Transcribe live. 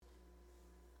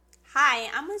Hi,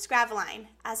 I'm Liz Graveline.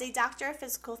 As a doctor of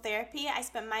physical therapy, I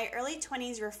spent my early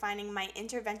 20s refining my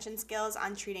intervention skills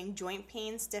on treating joint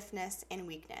pain, stiffness, and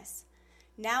weakness.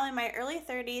 Now in my early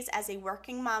 30s, as a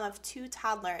working mom of 2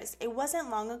 toddlers, it wasn't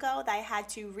long ago that I had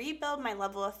to rebuild my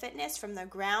level of fitness from the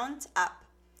ground up.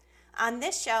 On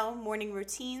this show, morning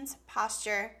routines,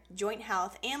 posture, joint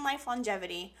health, and life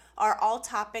longevity are all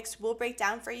topics we'll break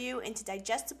down for you into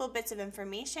digestible bits of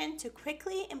information to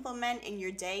quickly implement in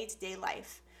your day-to-day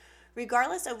life.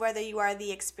 Regardless of whether you are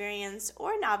the experienced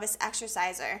or novice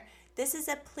exerciser, this is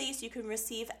a place you can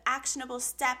receive actionable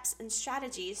steps and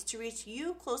strategies to reach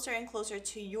you closer and closer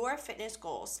to your fitness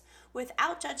goals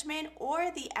without judgment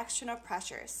or the external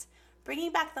pressures.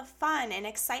 Bringing back the fun and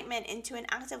excitement into an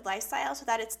active lifestyle so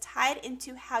that it's tied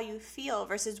into how you feel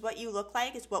versus what you look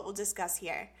like is what we'll discuss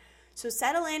here. So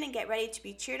settle in and get ready to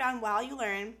be cheered on while you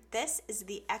learn. This is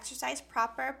the Exercise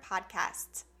Proper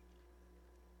podcast.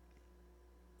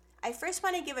 I first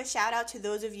want to give a shout out to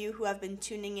those of you who have been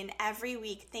tuning in every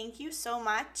week. Thank you so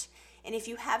much. And if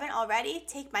you haven't already,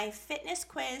 take my fitness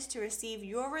quiz to receive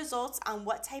your results on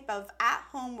what type of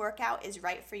at-home workout is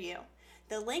right for you.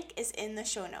 The link is in the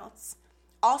show notes.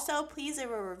 Also, please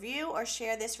leave a review or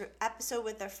share this episode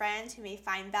with a friend who may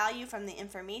find value from the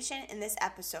information in this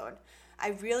episode. I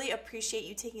really appreciate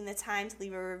you taking the time to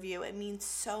leave a review. It means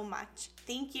so much.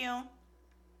 Thank you.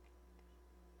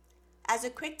 As a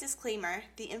quick disclaimer,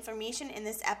 the information in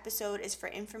this episode is for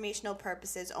informational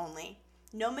purposes only.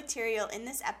 No material in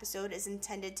this episode is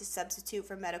intended to substitute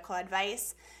for medical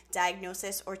advice,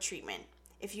 diagnosis, or treatment.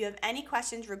 If you have any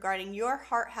questions regarding your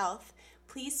heart health,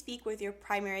 please speak with your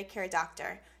primary care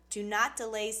doctor. Do not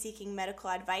delay seeking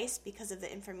medical advice because of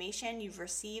the information you've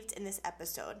received in this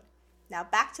episode. Now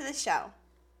back to the show.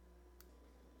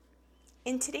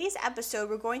 In today's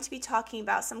episode, we're going to be talking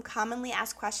about some commonly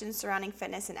asked questions surrounding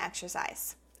fitness and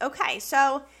exercise. Okay,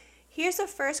 so here's the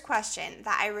first question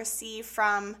that I receive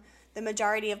from the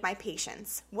majority of my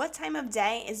patients. What time of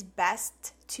day is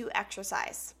best to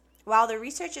exercise? While the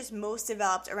research is most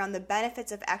developed around the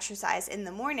benefits of exercise in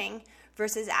the morning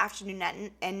versus afternoon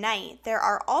and night, there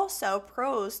are also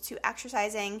pros to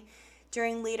exercising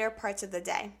during later parts of the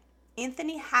day.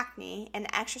 Anthony Hackney, an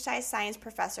exercise science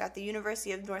professor at the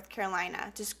University of North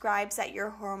Carolina, describes that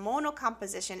your hormonal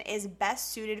composition is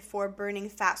best suited for burning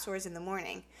fat stores in the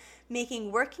morning,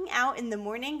 making working out in the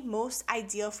morning most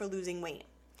ideal for losing weight.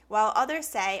 While others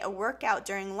say a workout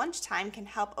during lunchtime can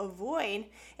help avoid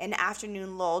an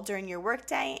afternoon lull during your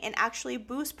workday and actually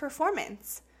boost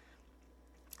performance.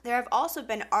 There have also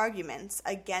been arguments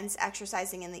against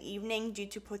exercising in the evening due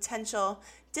to potential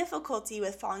difficulty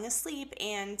with falling asleep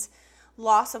and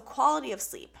loss of quality of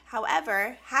sleep.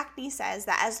 However, Hackney says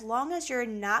that as long as you're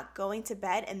not going to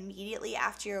bed immediately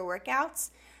after your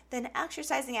workouts, then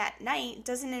exercising at night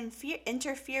doesn't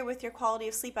interfere with your quality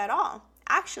of sleep at all.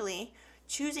 Actually,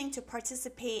 choosing to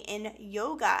participate in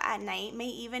yoga at night may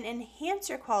even enhance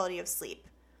your quality of sleep.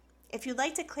 If you'd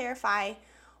like to clarify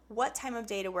what time of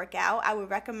day to work out, I would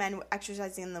recommend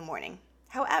exercising in the morning.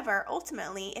 However,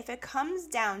 ultimately, if it comes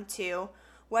down to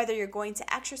whether you're going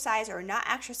to exercise or not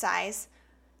exercise,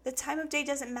 the time of day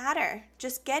doesn't matter.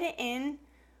 Just get it in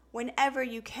whenever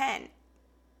you can.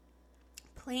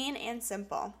 Plain and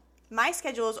simple. My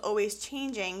schedule is always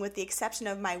changing with the exception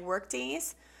of my work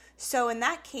days. So in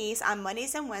that case, on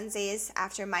Mondays and Wednesdays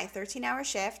after my 13-hour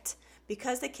shift,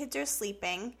 because the kids are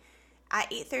sleeping, at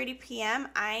 8:30 p.m.,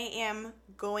 I am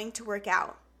going to work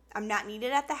out. I'm not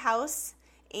needed at the house,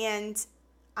 and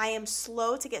I am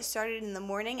slow to get started in the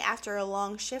morning after a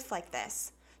long shift like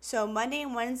this. So Monday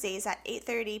and Wednesdays at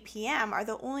 8:30 p.m. are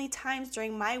the only times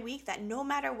during my week that no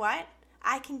matter what,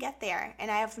 I can get there,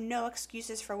 and I have no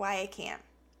excuses for why I can't.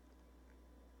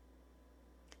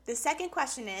 The second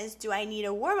question is, do I need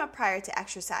a warm-up prior to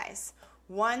exercise?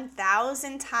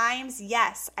 1,000 times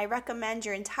yes. I recommend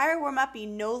your entire warm-up be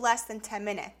no less than 10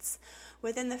 minutes.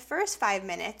 Within the first 5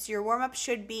 minutes, your warm-up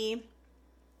should be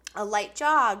a light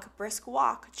jog, brisk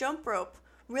walk, jump rope,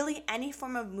 really any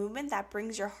form of movement that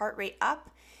brings your heart rate up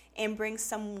and brings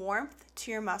some warmth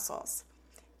to your muscles.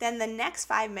 Then the next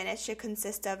 5 minutes should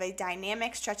consist of a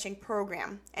dynamic stretching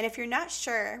program. And if you're not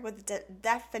sure what the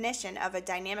definition of a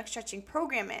dynamic stretching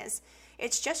program is,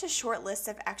 it's just a short list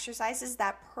of exercises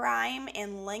that prime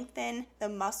and lengthen the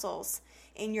muscles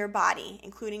in your body,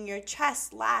 including your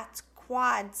chest, lats,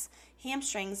 quads,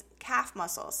 hamstrings, calf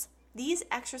muscles. These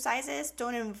exercises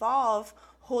don't involve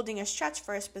holding a stretch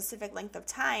for a specific length of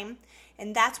time,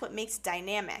 and that's what makes it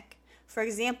dynamic. For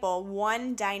example,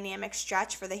 one dynamic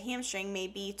stretch for the hamstring may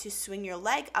be to swing your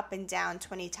leg up and down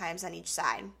 20 times on each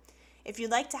side. If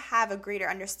you'd like to have a greater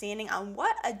understanding on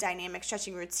what a dynamic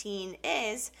stretching routine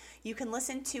is, you can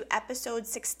listen to episode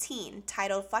 16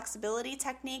 titled Flexibility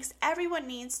Techniques Everyone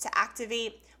Needs to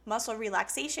Activate Muscle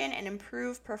Relaxation and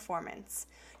Improve Performance.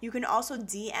 You can also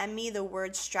DM me the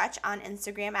word stretch on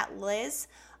Instagram at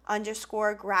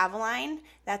Liz_Graveline.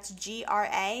 That's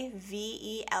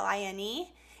Graveline.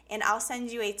 And I'll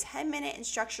send you a 10-minute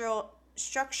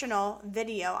instructional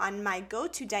video on my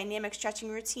go-to dynamic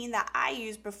stretching routine that I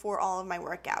use before all of my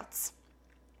workouts.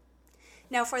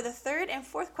 Now for the third and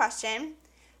fourth question,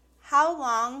 how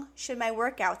long should my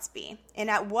workouts be and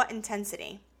at what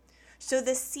intensity? So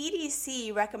the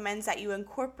CDC recommends that you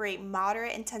incorporate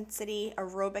moderate intensity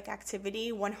aerobic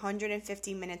activity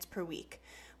 150 minutes per week,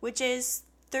 which is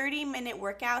 30-minute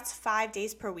workouts 5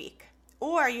 days per week.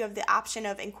 Or you have the option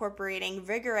of incorporating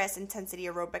vigorous intensity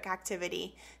aerobic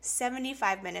activity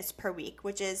 75 minutes per week,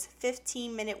 which is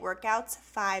 15-minute workouts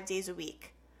 5 days a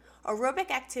week. Aerobic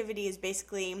activity is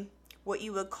basically what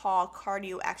you would call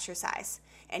cardio exercise.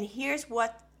 And here's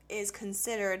what is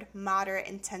considered moderate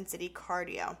intensity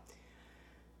cardio.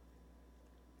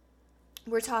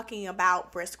 We're talking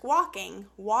about brisk walking,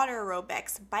 water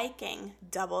aerobics, biking,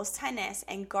 doubles tennis,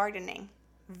 and gardening.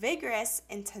 Vigorous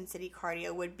intensity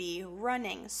cardio would be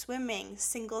running, swimming,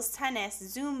 singles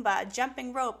tennis, Zumba,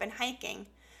 jumping rope, and hiking.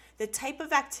 The type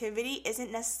of activity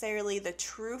isn't necessarily the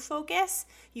true focus.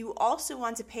 You also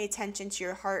want to pay attention to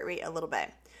your heart rate a little bit.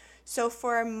 So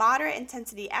for moderate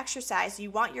intensity exercise,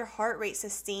 you want your heart rate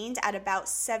sustained at about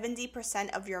 70%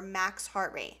 of your max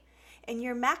heart rate. And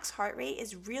your max heart rate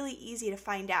is really easy to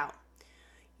find out.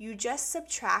 You just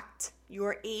subtract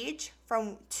your age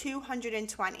from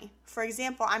 220. For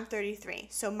example, I'm 33,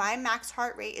 so my max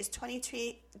heart rate is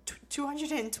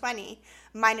 220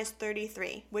 minus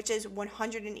 33, which is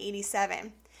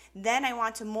 187. Then I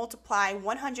want to multiply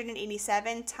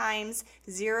 187 times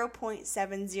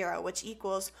 0.70, which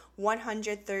equals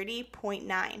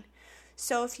 130.9.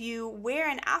 So if you wear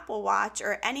an Apple Watch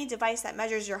or any device that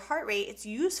measures your heart rate, it's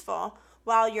useful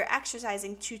while you're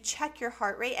exercising to check your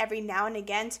heart rate every now and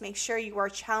again to make sure you are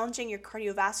challenging your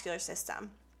cardiovascular system.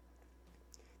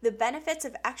 The benefits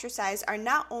of exercise are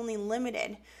not only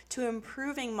limited to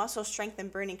improving muscle strength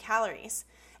and burning calories.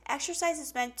 Exercise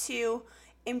is meant to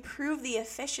improve the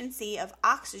efficiency of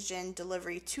oxygen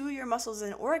delivery to your muscles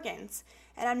and organs.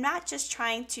 And I'm not just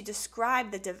trying to describe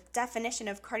the definition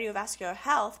of cardiovascular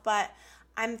health, but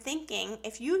I'm thinking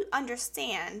if you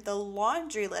understand the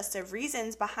laundry list of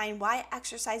reasons behind why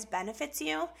exercise benefits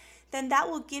you, then that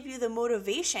will give you the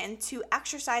motivation to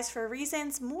exercise for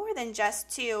reasons more than just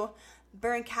to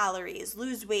burn calories,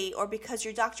 lose weight, or because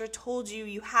your doctor told you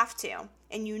you have to,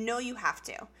 and you know you have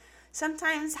to.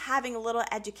 Sometimes having a little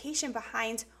education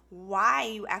behind why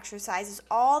you exercise is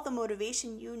all the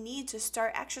motivation you need to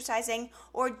start exercising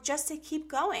or just to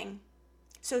keep going.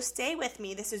 So stay with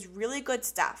me. This is really good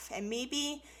stuff. And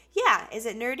maybe, is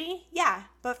it nerdy? Yeah.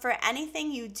 But for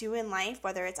anything you do in life,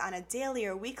 whether it's on a daily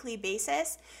or weekly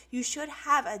basis, you should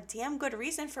have a damn good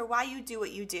reason for why you do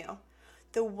what you do.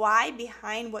 The why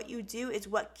behind what you do is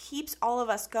what keeps all of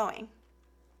us going.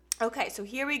 Okay, so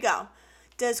here we go.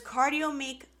 Does cardio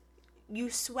make you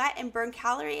sweat and burn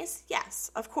calories? Yes,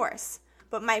 of course.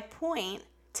 But my point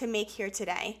to make here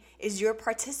today is your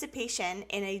participation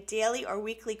in a daily or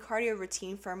weekly cardio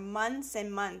routine for months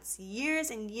and months,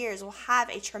 years and years will have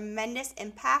a tremendous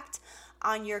impact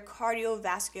on your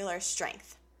cardiovascular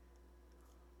strength.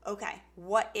 Okay,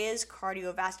 what is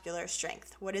cardiovascular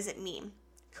strength? What does it mean?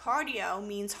 Cardio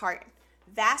means heart.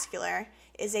 Vascular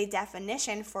is a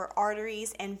definition for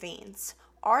arteries and veins.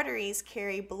 Arteries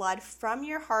carry blood from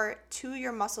your heart to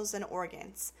your muscles and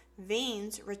organs.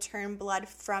 Veins return blood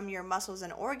from your muscles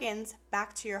and organs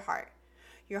back to your heart.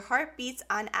 Your heart beats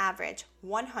on average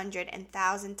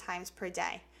 100,000 times per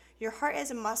day. Your heart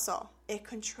is a muscle. It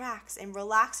contracts and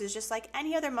relaxes just like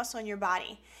any other muscle in your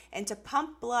body. And to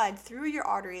pump blood through your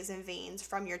arteries and veins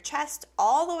from your chest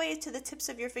all the way to the tips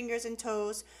of your fingers and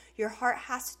toes, your heart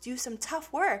has to do some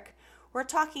tough work. We're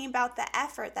talking about the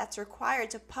effort that's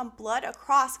required to pump blood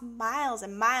across miles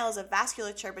and miles of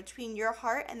vasculature between your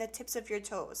heart and the tips of your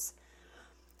toes.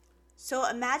 So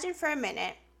imagine for a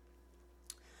minute,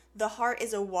 the heart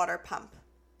is a water pump,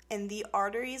 and the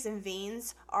arteries and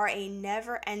veins are a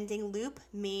never-ending loop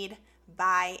made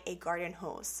by a garden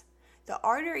hose. The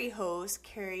artery hose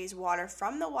carries water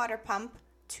from the water pump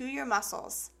to your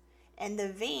muscles, and the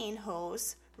vein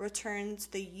hose returns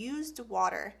the used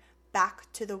water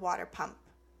back to the water pump.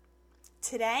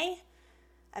 Today,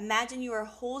 imagine you are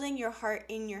holding your heart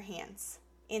in your hands.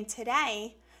 And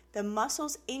today, the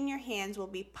muscles in your hands will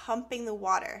be pumping the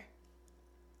water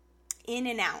in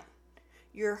and out.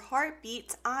 Your heart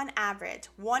beats on average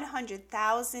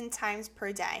 100,000 times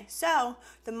per day. So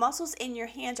the muscles in your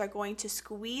hands are going to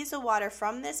squeeze the water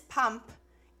from this pump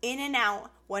in and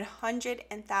out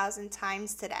 100,000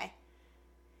 times today.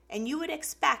 And you would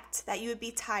expect that you would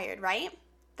be tired, right?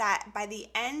 That by the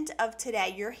end of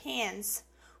today, your hands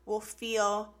will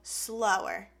feel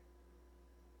slower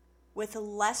with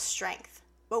less strength.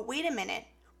 But wait a minute.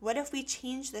 What if we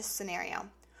change this scenario?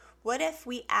 What if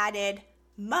we added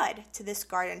mud to this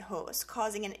garden hose,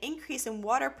 causing an increase in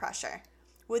water pressure?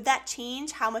 Would that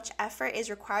change how much effort is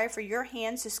required for your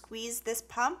hands to squeeze this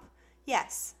pump?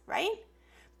 Yes, right?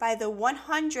 By the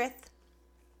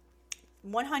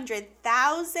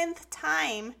 100,000th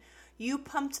time you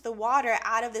pumped the water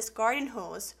out of this garden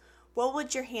hose, what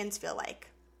would your hands feel like?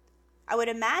 I would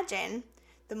imagine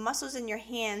the muscles in your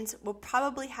hands will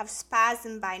probably have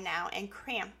spasm by now and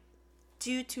cramp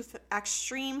due to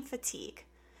extreme fatigue.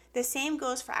 The same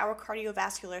goes for our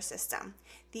cardiovascular system.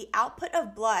 The output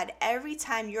of blood every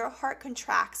time your heart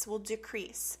contracts will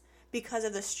decrease because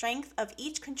of the strength of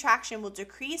each contraction will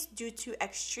decrease due to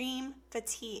extreme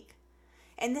fatigue.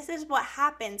 And this is what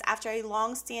happens after a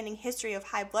long-standing history of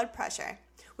high blood pressure.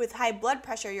 With high blood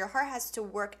pressure, your heart has to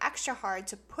work extra hard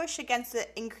to push against the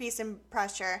increase in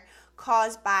pressure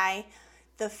caused by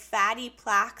the fatty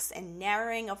plaques and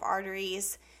narrowing of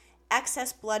arteries,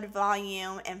 excess blood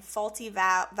volume, and faulty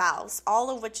valves,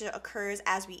 all of which occurs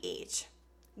as we age.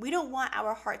 We don't want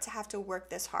our heart to have to work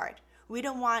this hard. We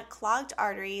don't want clogged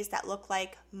arteries that look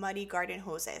like muddy garden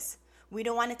hoses. We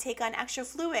don't want to take on extra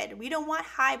fluid. We don't want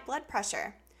high blood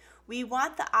pressure. We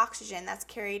want the oxygen that's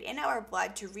carried in our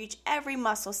blood to reach every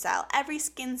muscle cell, every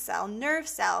skin cell, nerve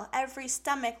cell, every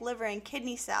stomach, liver, and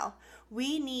kidney cell.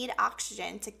 We need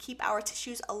oxygen to keep our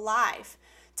tissues alive,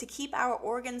 to keep our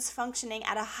organs functioning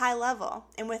at a high level.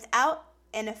 And without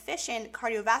an efficient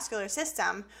cardiovascular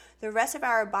system, the rest of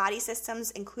our body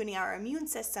systems, including our immune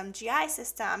system, GI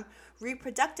system,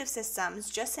 reproductive systems,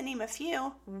 just to name a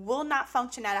few, will not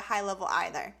function at a high level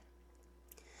either.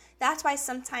 That's why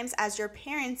sometimes as your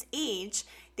parents age,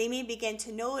 they may begin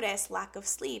to notice lack of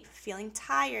sleep, feeling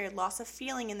tired, loss of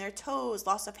feeling in their toes,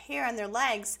 loss of hair on their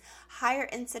legs, higher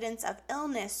incidence of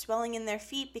illness, swelling in their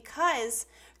feet because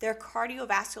their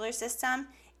cardiovascular system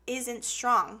isn't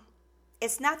strong.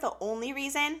 It's not the only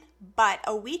reason, but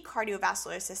a weak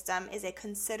cardiovascular system is a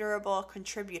considerable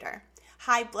contributor.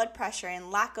 High blood pressure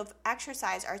and lack of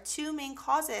exercise are two main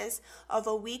causes of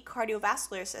a weak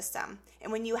cardiovascular system.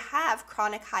 And when you have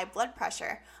chronic high blood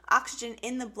pressure, oxygen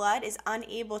in the blood is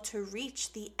unable to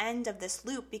reach the end of this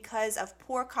loop because of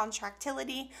poor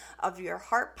contractility of your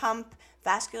heart pump,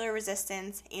 vascular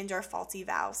resistance, and or faulty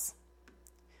valves.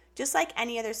 Just like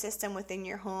any other system within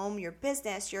your home, your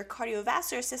business, your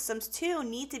cardiovascular systems too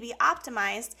need to be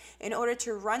optimized in order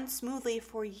to run smoothly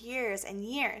for years and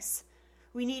years.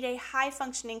 We need a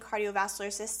high-functioning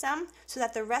cardiovascular system so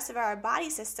that the rest of our body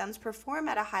systems perform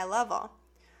at a high level.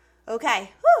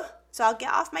 Okay, so I'll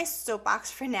get off my soapbox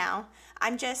for now.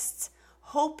 I'm just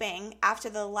hoping after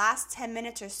the last 10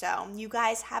 minutes or so, you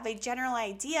guys have a general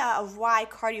idea of why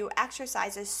cardio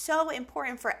exercise is so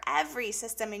important for every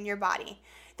system in your body.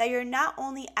 That you're not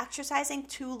only exercising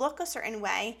to look a certain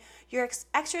way, you're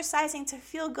exercising to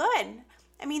feel good.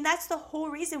 I mean, that's the whole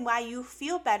reason why you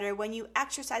feel better when you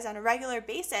exercise on a regular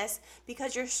basis,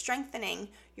 because you're strengthening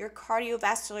your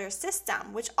cardiovascular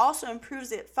system, which also improves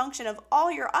the function of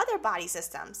all your other body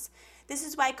systems. This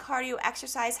is why cardio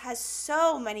exercise has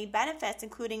so many benefits,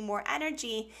 including more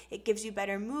energy. It gives you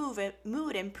better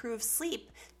mood, improved sleep,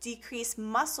 decreased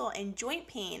muscle and joint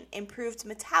pain, improved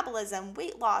metabolism,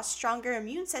 weight loss, stronger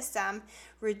immune system,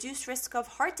 reduced risk of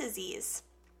heart disease,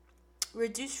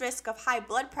 reduced risk of high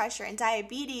blood pressure and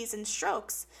diabetes and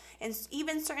strokes, and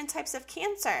even certain types of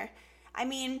cancer. I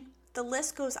mean, the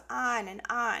list goes on and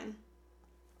on.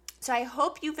 So I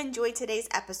hope you've enjoyed today's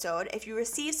episode. If you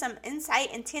received some insight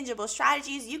and tangible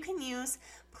strategies you can use,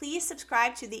 please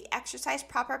subscribe to the Exercise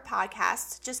Proper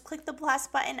podcast. Just click the plus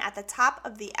button at the top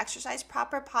of the Exercise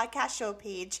Proper podcast show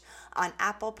page on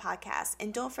Apple Podcasts.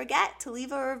 And don't forget to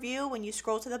leave a review when you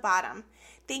scroll to the bottom.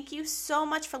 Thank you so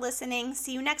much for listening.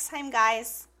 See you next time,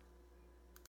 guys.